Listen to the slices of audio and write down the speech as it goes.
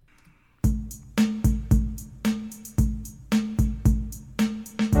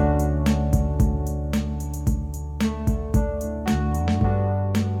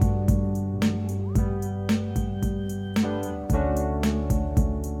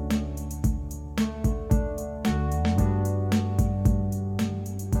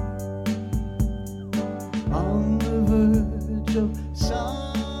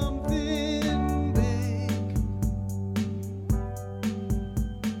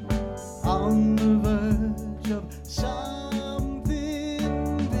on the verge of something big.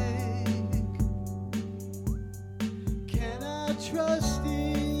 Can I trust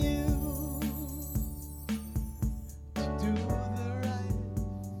in you to do the right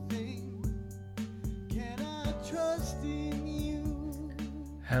thing? Can I trust in you?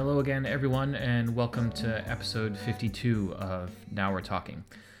 Hello again, everyone, and welcome to episode 52 of Now We're Talking.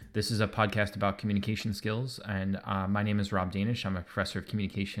 This is a podcast about communication skills, and my name is Rob Danish. I'm a professor of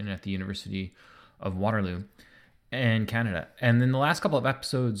communication at the University of Waterloo in Canada. And in the last couple of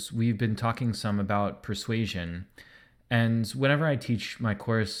episodes, we've been talking some about persuasion. And whenever I teach my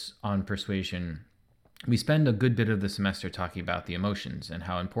course on persuasion, we spend a good bit of the semester talking about the emotions and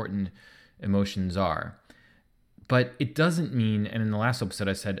how important emotions are. But it doesn't mean, and in the last episode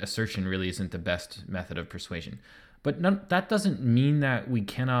I said assertion really isn't the best method of persuasion. But that doesn't mean that we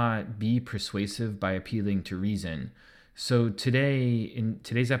cannot be persuasive by appealing to reason. So in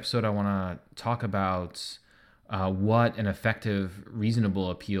today's episode, I want to talk about what an effective,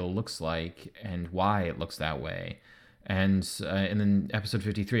 reasonable appeal looks like and why it looks that way. And in episode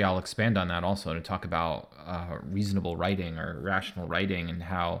 53, I'll expand on that also to talk about reasonable writing or rational writing and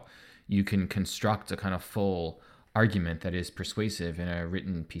how you can construct a kind of full argument that is persuasive in a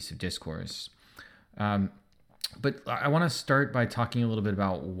written piece of discourse. But I want to start by talking a little bit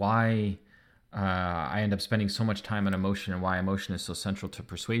about why I end up spending so much time on emotion and why emotion is so central to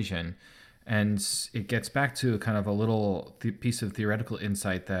persuasion. And it gets back to kind of a little piece of theoretical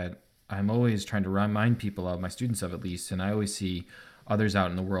insight that I'm always trying to remind people of, my students of at least, and I always see others out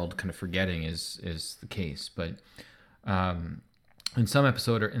in the world kind of forgetting is the case. But in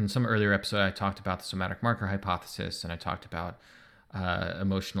some earlier episode, I talked about the somatic marker hypothesis, and I talked about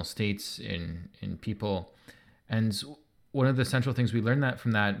emotional states in people. And one of the central things we learned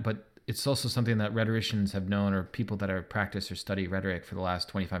from that, but it's also something that rhetoricians have known, or people that are practice or study rhetoric for the last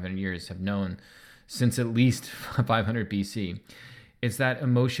 2,500 years have known since at least 500 BC, is that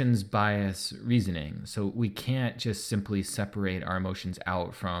emotions bias reasoning. So we can't just simply separate our emotions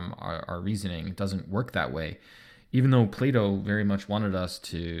out from our reasoning. It doesn't work that way. Even though Plato very much wanted us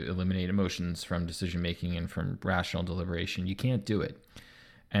to eliminate emotions from decision-making and from rational deliberation, you can't do it.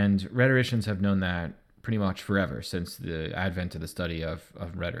 And rhetoricians have known that pretty much forever, since the advent of the study of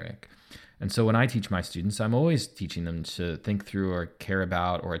rhetoric. And so when I teach my students, I'm always teaching them to think through or care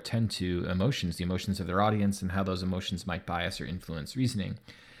about or attend to emotions, the emotions of their audience, and how those emotions might bias or influence reasoning.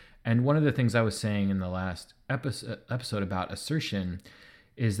 And one of the things I was saying in the last episode about assertion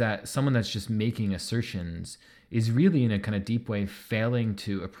is that someone that's just making assertions is really, in a kind of deep way, failing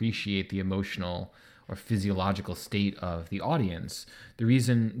to appreciate the emotional or physiological state of the audience. The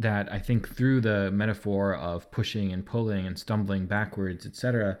reason that I think through the metaphor of pushing and pulling and stumbling backwards,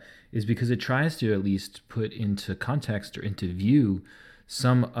 etc., is because it tries to at least put into context or into view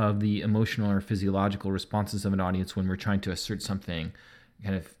some of the emotional or physiological responses of an audience when we're trying to assert something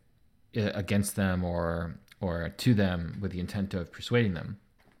kind of against them or to them with the intent of persuading them.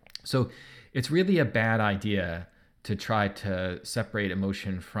 So it's really a bad idea to try to separate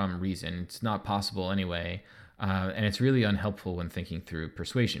emotion from reason. It's not possible anyway, and it's really unhelpful when thinking through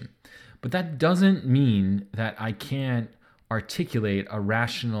persuasion. But that doesn't mean that I can't articulate a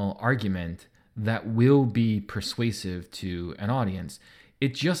rational argument that will be persuasive to an audience.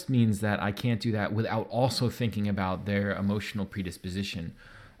 It just means that I can't do that without also thinking about their emotional predisposition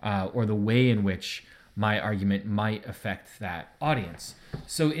or the way in which my argument might affect that audience.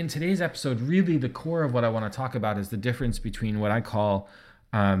 So in today's episode, really the core of what I want to talk about is the difference between what I call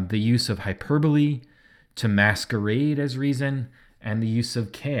the use of hyperbole to masquerade as reason and the use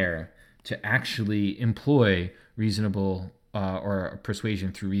of care to actually employ reasonable or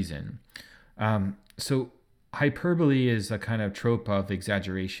persuasion through reason. So hyperbole is a kind of trope of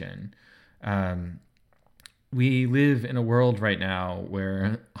exaggeration. We live in a world right now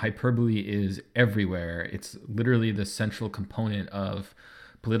where hyperbole is everywhere. It's literally the central component of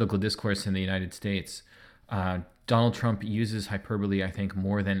political discourse in the United States. Donald Trump uses hyperbole, I think,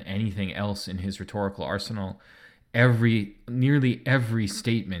 more than anything else in his rhetorical arsenal. Nearly every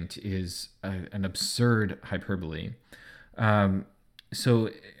statement is an absurd hyperbole. So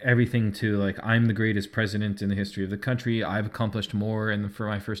everything to like, I'm the greatest president in the history of the country. I've accomplished more for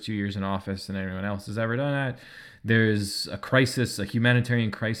my first 2 years in office than anyone else has ever done that. There's a crisis, a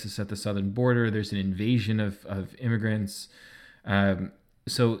humanitarian crisis at the southern border. There's an invasion of immigrants.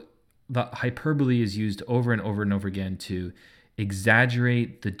 So the hyperbole is used over and over and over again to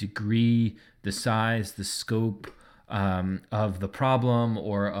exaggerate the degree, the size, the scope of the problem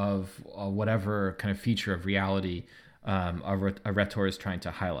or of whatever kind of feature of reality a rhetor is trying to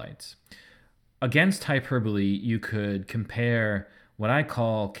highlight. Against hyperbole, you could compare what I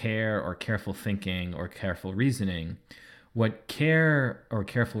call care or careful thinking or careful reasoning. What care or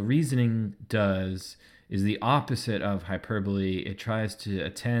careful reasoning does is the opposite of hyperbole. It tries to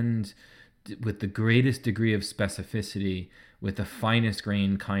attend with the greatest degree of specificity, with the finest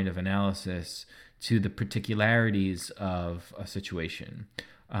grain kind of analysis, to the particularities of a situation,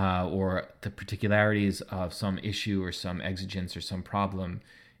 or the particularities of some issue or some exigence or some problem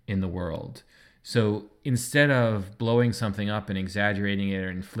in the world. So instead of blowing something up and exaggerating it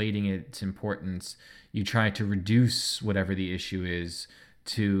or inflating its importance, you try to reduce whatever the issue is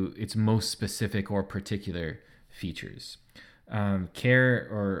to its most specific or particular features. Care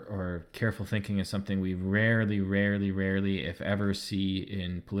or careful thinking is something we rarely, if ever, see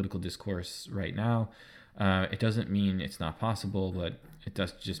in political discourse right now. It doesn't mean it's not possible, but it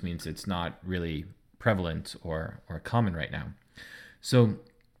just means it's not really prevalent or common right now. So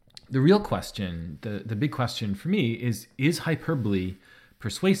the real question, the big question for me is hyperbole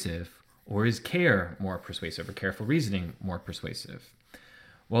persuasive, or is care more persuasive, or careful reasoning more persuasive?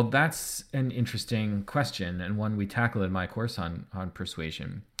 Well, that's an interesting question, and one we tackle in my course on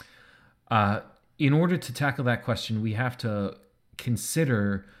persuasion. In order to tackle that question, we have to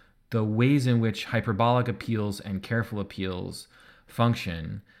consider the ways in which hyperbolic appeals and careful appeals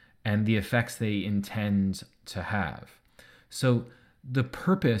function and the effects they intend to have. So the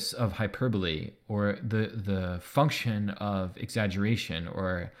purpose of hyperbole, or the function of exaggeration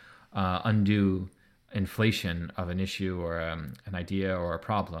or undue inflation of an issue or an idea or a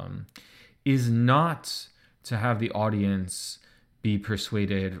problem, is not to have the audience be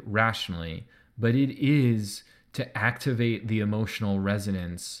persuaded rationally, but it is to activate the emotional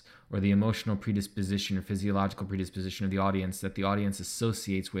resonance or the emotional predisposition or physiological predisposition of the audience that the audience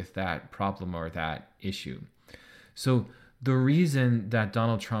associates with that problem or that issue. So the reason that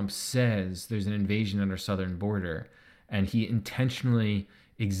Donald Trump says there's an invasion at our southern border, and he intentionally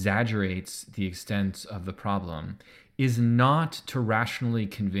exaggerates the extent of the problem, is not to rationally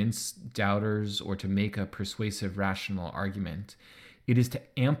convince doubters or to make a persuasive rational argument. It is to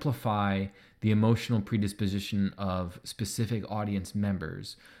amplify the emotional predisposition of specific audience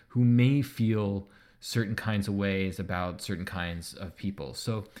members who may feel certain kinds of ways about certain kinds of people.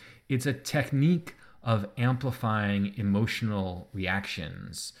 So it's a technique of amplifying emotional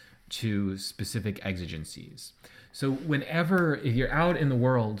reactions to specific exigencies. So whenever, if you're out in the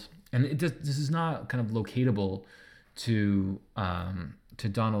world, and this is not kind of locatable to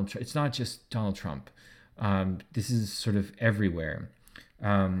Donald Trump. It's not just Donald Trump. This is sort of everywhere.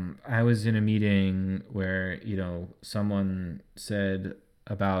 I was in a meeting where, someone said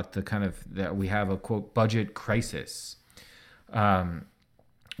about the kind of that we have a quote budget crisis.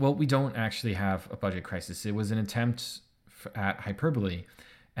 Well, we don't actually have a budget crisis. It was an attempt at hyperbole,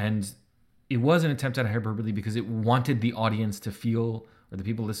 and it was an attempt at hyperbole because it wanted the audience to feel, or the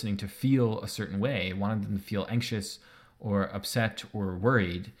people listening to feel, a certain way. It wanted them to feel anxious or upset or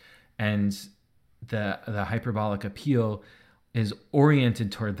worried. And the hyperbolic appeal is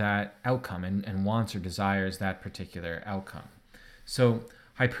oriented toward that outcome and wants or desires that particular outcome. So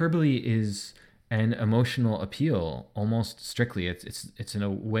hyperbole is an emotional appeal almost strictly. It's in a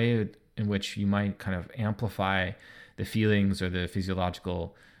way in which you might kind of amplify the feelings or the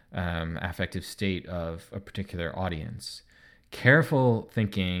physiological affective state of a particular audience. Careful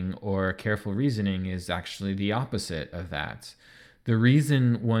thinking or careful reasoning is actually the opposite of that. The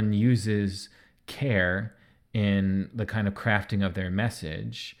reason one uses care in the kind of crafting of their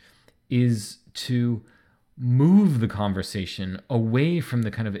message is to move the conversation away from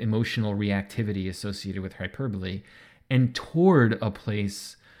the kind of emotional reactivity associated with hyperbole and toward a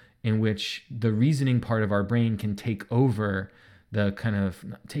place in which the reasoning part of our brain can take over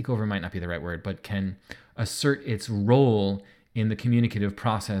take over might not be the right word, but can assert its role in the communicative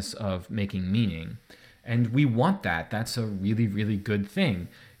process of making meaning. And we want that. That's a really, really good thing.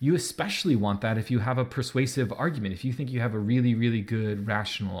 You especially want that if you have a persuasive argument. If you think you have a really, really good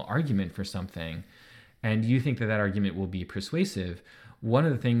rational argument for something, and you think that argument will be persuasive, one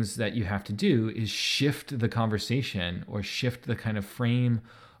of the things that you have to do is shift the conversation or shift the kind of frame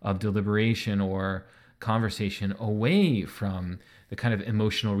of deliberation or conversation away from the kind of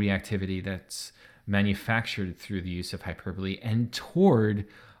emotional reactivity that's manufactured through the use of hyperbole and toward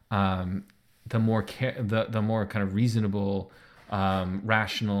the more kind of reasonable,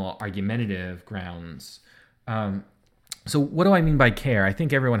 rational, argumentative grounds. So what do I mean by care? I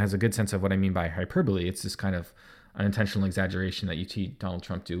think everyone has a good sense of what I mean by hyperbole. It's this kind of unintentional exaggeration that you see Donald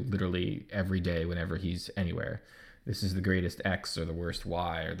Trump do literally every day whenever he's anywhere. This is the greatest X or the worst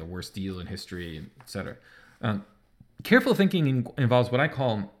Y or the worst deal in history, etc. Careful thinking involves what I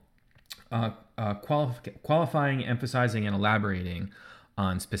call qualifying, emphasizing, and elaborating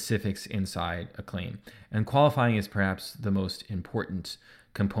on specifics inside a claim. And qualifying is perhaps the most important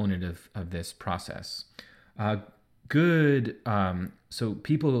component of this process. So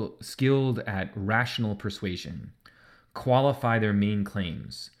people skilled at rational persuasion qualify their main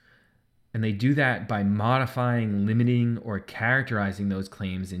claims. And they do that by modifying, limiting, or characterizing those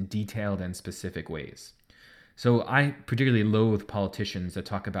claims in detailed and specific ways. So I particularly loathe politicians that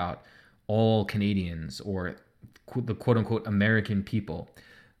talk about all Canadians or the quote-unquote American people.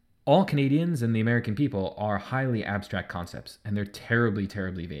 All Canadians and the American people are highly abstract concepts, and they're terribly,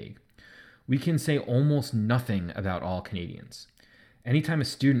 terribly vague. We can say almost nothing about all Canadians. Anytime a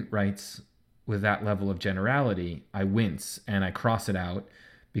student writes with that level of generality, I wince and I cross it out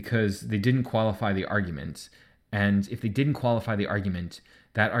because they didn't qualify the argument. And if they didn't qualify the argument,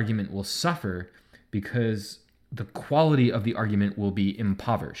 that argument will suffer because the quality of the argument will be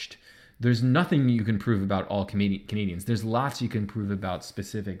impoverished. There's nothing you can prove about all Canadians. There's lots you can prove about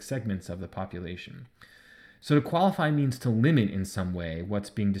specific segments of the population. So to qualify means to limit in some way what's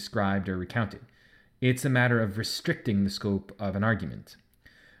being described or recounted. It's a matter of restricting the scope of an argument.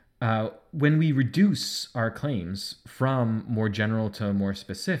 When we reduce our claims from more general to more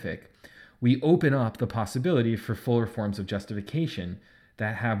specific, we open up the possibility for fuller forms of justification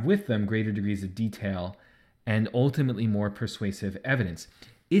that have with them greater degrees of detail and ultimately more persuasive evidence.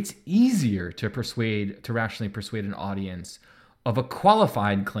 It's easier to rationally persuade an audience of a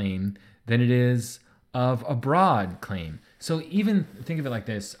qualified claim than it is of a broad claim. So even think of it like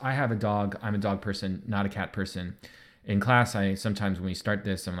this. I have a dog. I'm a dog person, not a cat person. In class, sometimes when we start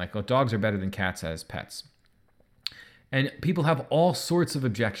this, I'm like, oh, dogs are better than cats as pets. And people have all sorts of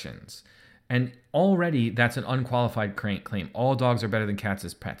objections. And already that's an unqualified claim. All dogs are better than cats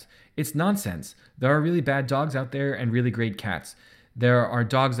as pets. It's nonsense. There are really bad dogs out there and really great cats. There are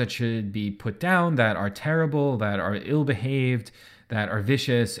dogs that should be put down, that are terrible, that are ill-behaved, that are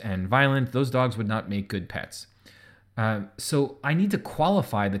vicious and violent. Those dogs would not make good pets. So I need to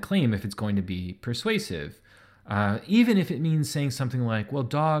qualify the claim if it's going to be persuasive. Even if it means saying something like, well,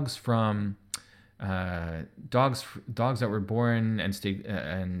 dogs that were born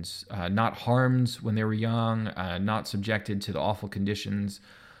and not harmed when they were young, not subjected to the awful conditions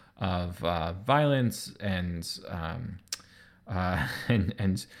of violence and kind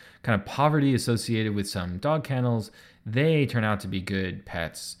of poverty associated with some dog kennels, they turn out to be good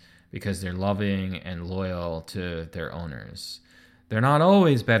pets because they're loving and loyal to their owners. They're not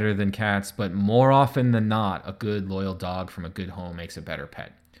always better than cats, but more often than not, a good loyal dog from a good home makes a better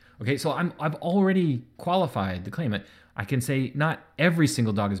pet. Okay, so I've already qualified the claim. I can say not every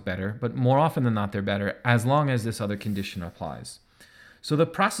single dog is better, but more often than not, they're better as long as this other condition applies. So the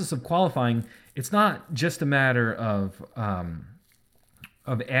process of qualifying, it's not just a matter of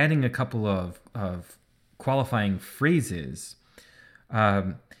adding a couple of qualifying phrases.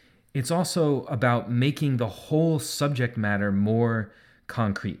 It's also about making the whole subject matter more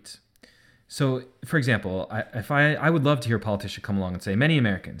concrete. So, for example, I would love to hear a politician come along and say, many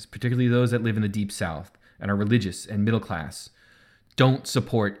Americans, particularly those that live in the Deep South and are religious and middle class, don't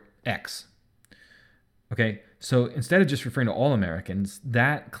support X. Okay, so instead of just referring to all Americans,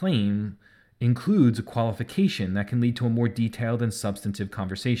 that claim includes a qualification that can lead to a more detailed and substantive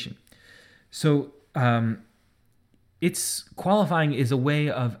conversation. So, it's qualifying is a way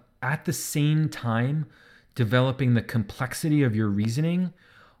of, at the same time, developing the complexity of your reasoning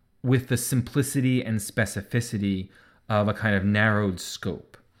with the simplicity and specificity of a kind of narrowed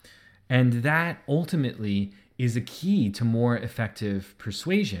scope. And that ultimately is a key to more effective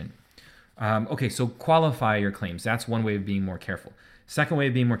persuasion. Okay, so qualify your claims. That's one way of being more careful. Second way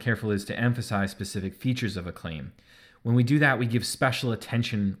of being more careful is to emphasize specific features of a claim. When we do that, we give special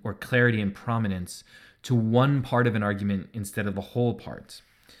attention or clarity and prominence to one part of an argument instead of the whole part.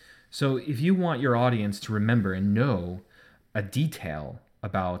 So if you want your audience to remember and know a detail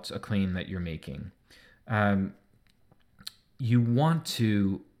about a claim that you're making, you want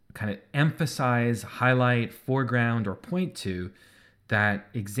to kind of emphasize, highlight, foreground, or point to that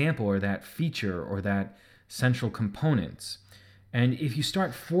example or that feature or that central component. And if you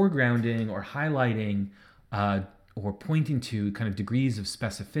start foregrounding or highlighting or pointing to kind of degrees of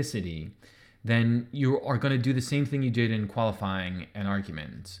specificity, then you are going to do the same thing you did in qualifying an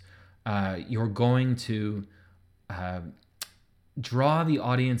argument. You're going to draw the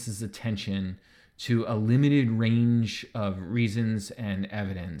audience's attention to a limited range of reasons and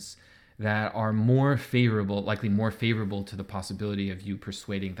evidence that are likely more favorable to the possibility of you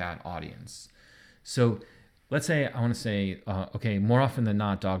persuading that audience. So let's say I want to say, okay, more often than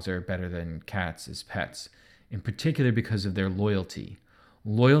not, dogs are better than cats as pets, in particular because of their loyalty.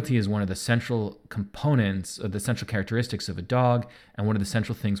 loyalty is one of the central components, or the central characteristics of a dog, and one of the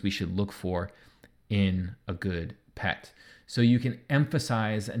central things we should look for in a good pet. So you can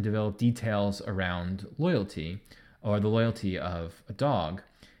emphasize and develop details around loyalty, or the loyalty of a dog,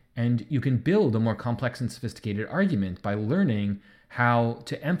 and you can build a more complex and sophisticated argument by learning how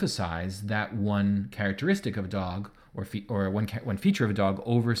to emphasize that one characteristic of a dog, or one feature of a dog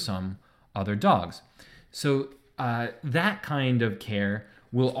over some other dogs. So that kind of care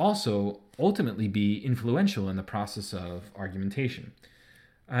will also ultimately be influential in the process of argumentation.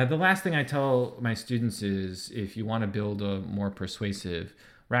 The last thing I tell my students is, if you want to build a more persuasive,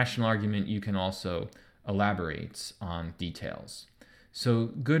 rational argument, you can also elaborate on details. So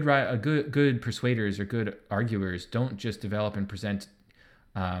good persuaders or good arguers don't just develop and present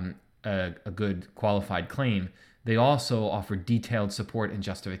a good qualified claim. They also offer detailed support and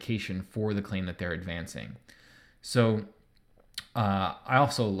justification for the claim that they're advancing. So I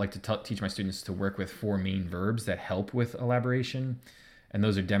also like to teach my students to work with 4 main verbs that help with elaboration. And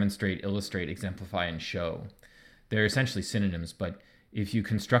those are demonstrate, illustrate, exemplify, and show. They're essentially synonyms, but if you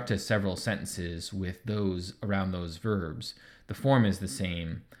construct several sentences with those around those verbs, the form is the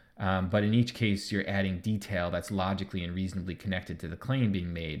same, but in each case you're adding detail that's logically and reasonably connected to the claim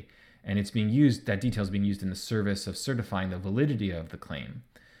being made, and that detail is being used in the service of certifying the validity of the claim.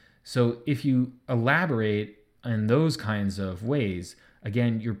 So if you elaborate in those kinds of ways,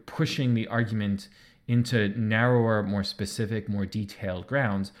 again, you're pushing the argument into narrower, more specific, more detailed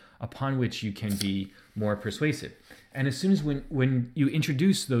grounds upon which you can be more persuasive. And as soon as when you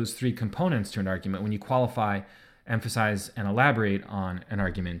introduce those 3 components to an argument, when you qualify, emphasize, and elaborate on an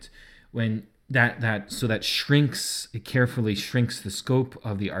argument, when it carefully shrinks the scope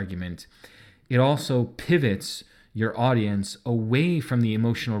of the argument, it also pivots your audience away from the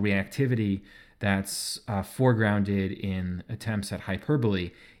emotional reactivity that's foregrounded in attempts at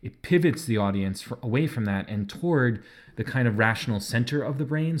hyperbole. It pivots the audience away from that and toward the kind of rational center of the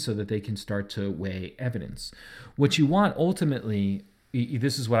brain, so that they can start to weigh evidence. What you want ultimately,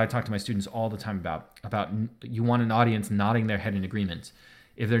 this is what I talk to my students all the time about you want an audience nodding their head in agreement.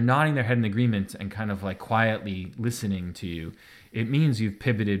 If they're nodding their head in agreement and kind of like quietly listening to you, it means you've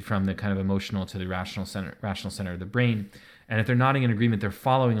pivoted from the kind of emotional to the rational center of the brain. And if they're nodding in agreement, they're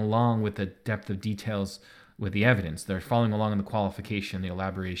following along with the depth of details with the evidence. They're following along in the qualification, the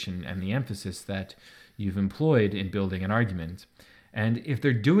elaboration, and the emphasis that you've employed in building an argument. And if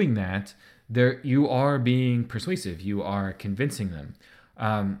they're doing that, you are being persuasive. You are convincing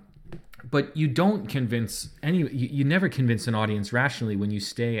them. But you don't convince you never convince an audience rationally when you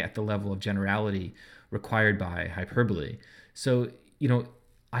stay at the level of generality required by hyperbole. So,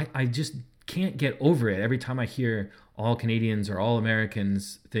 I just can't get over it every time I hear all Canadians or all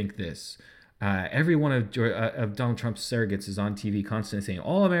Americans think this. Every one of Donald Trump's surrogates is on TV constantly saying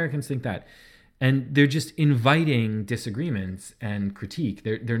all Americans think that. And they're just inviting disagreements and critique.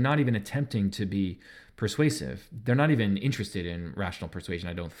 They're not even attempting to be persuasive. They're not even interested in rational persuasion,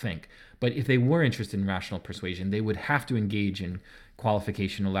 I don't think. But if they were interested in rational persuasion, they would have to engage in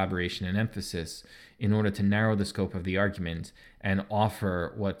qualification, elaboration, and emphasis in order to narrow the scope of the argument and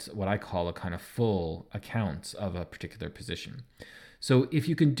offer what I call a kind of full account of a particular position. So if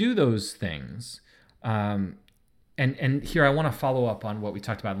you can do those things, and here I want to follow up on what we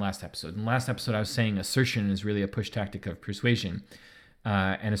talked about in the last episode. In the last episode, I was saying assertion is really a push tactic of persuasion,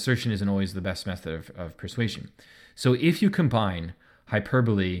 and assertion isn't always the best method of persuasion. So if you combine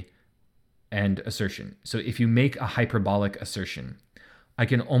hyperbole and assertion, so if you make a hyperbolic assertion, I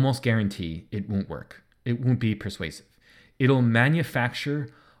can almost guarantee it won't work. It won't be persuasive. It'll manufacture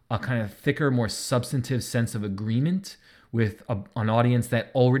a kind of thicker, more substantive sense of agreement with an audience that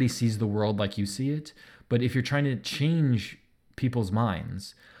already sees the world like you see it. But if you're trying to change people's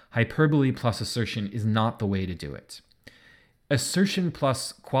minds, hyperbole plus assertion is not the way to do it. Assertion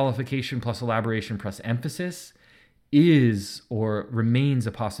plus qualification plus elaboration plus emphasis is or remains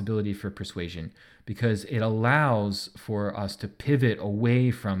a possibility for persuasion, because it allows for us to pivot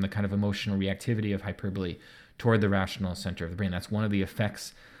away from the kind of emotional reactivity of hyperbole toward the rational center of the brain. That's one of the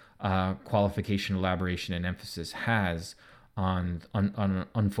effects qualification, elaboration, and emphasis has on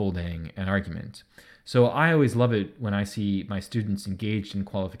unfolding an argument. So I always love it when I see my students engaged in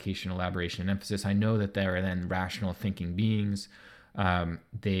qualification, elaboration, and emphasis. I know that they're then rational thinking beings.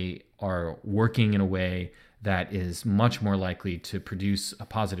 They are working in a way that is much more likely to produce a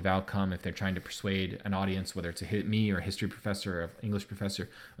positive outcome if they're trying to persuade an audience, whether it's me or a history professor or English professor,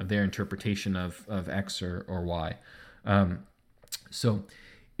 of their interpretation of X or Y. So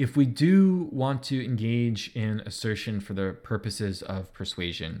if we do want to engage in assertion for the purposes of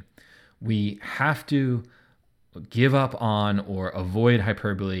persuasion, we have to give up on or avoid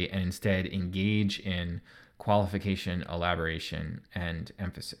hyperbole and instead engage in qualification, elaboration, and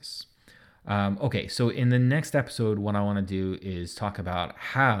emphasis. Okay, so in the next episode, what I want to do is talk about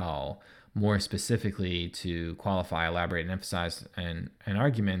how, more specifically, to qualify, elaborate, and emphasize an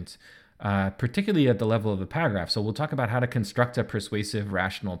argument, particularly at the level of the paragraph. So we'll talk about how to construct a persuasive,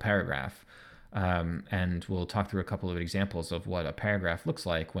 rational paragraph. And we'll talk through a couple of examples of what a paragraph looks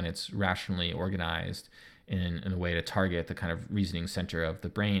like when it's rationally organized in a way to target the kind of reasoning center of the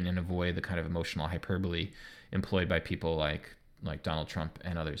brain and avoid the kind of emotional hyperbole employed by people like Donald Trump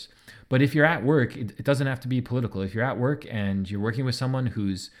and others. But if you're at work, it doesn't have to be political. If you're at work and you're working with someone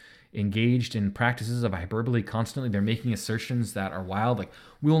who's engaged in practices of hyperbole constantly, they're making assertions that are wild, like,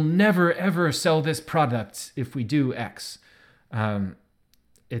 we'll never ever sell this product if we do X.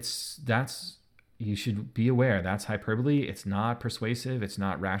 You should be aware that's hyperbole. It's not persuasive. It's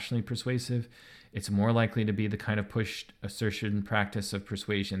not rationally persuasive. It's more likely to be the kind of pushed assertion practice of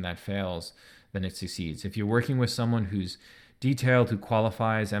persuasion that fails than it succeeds. If you're working with someone who's detailed, who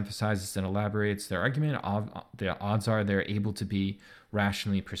qualifies, emphasizes, and elaborates their argument, the odds are they're able to be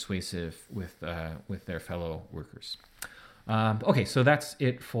rationally persuasive with their fellow workers. Okay, so that's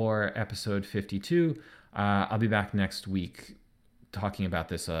it for episode 52. I'll be back next week talking about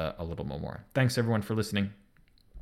this a little more. Thanks everyone for listening.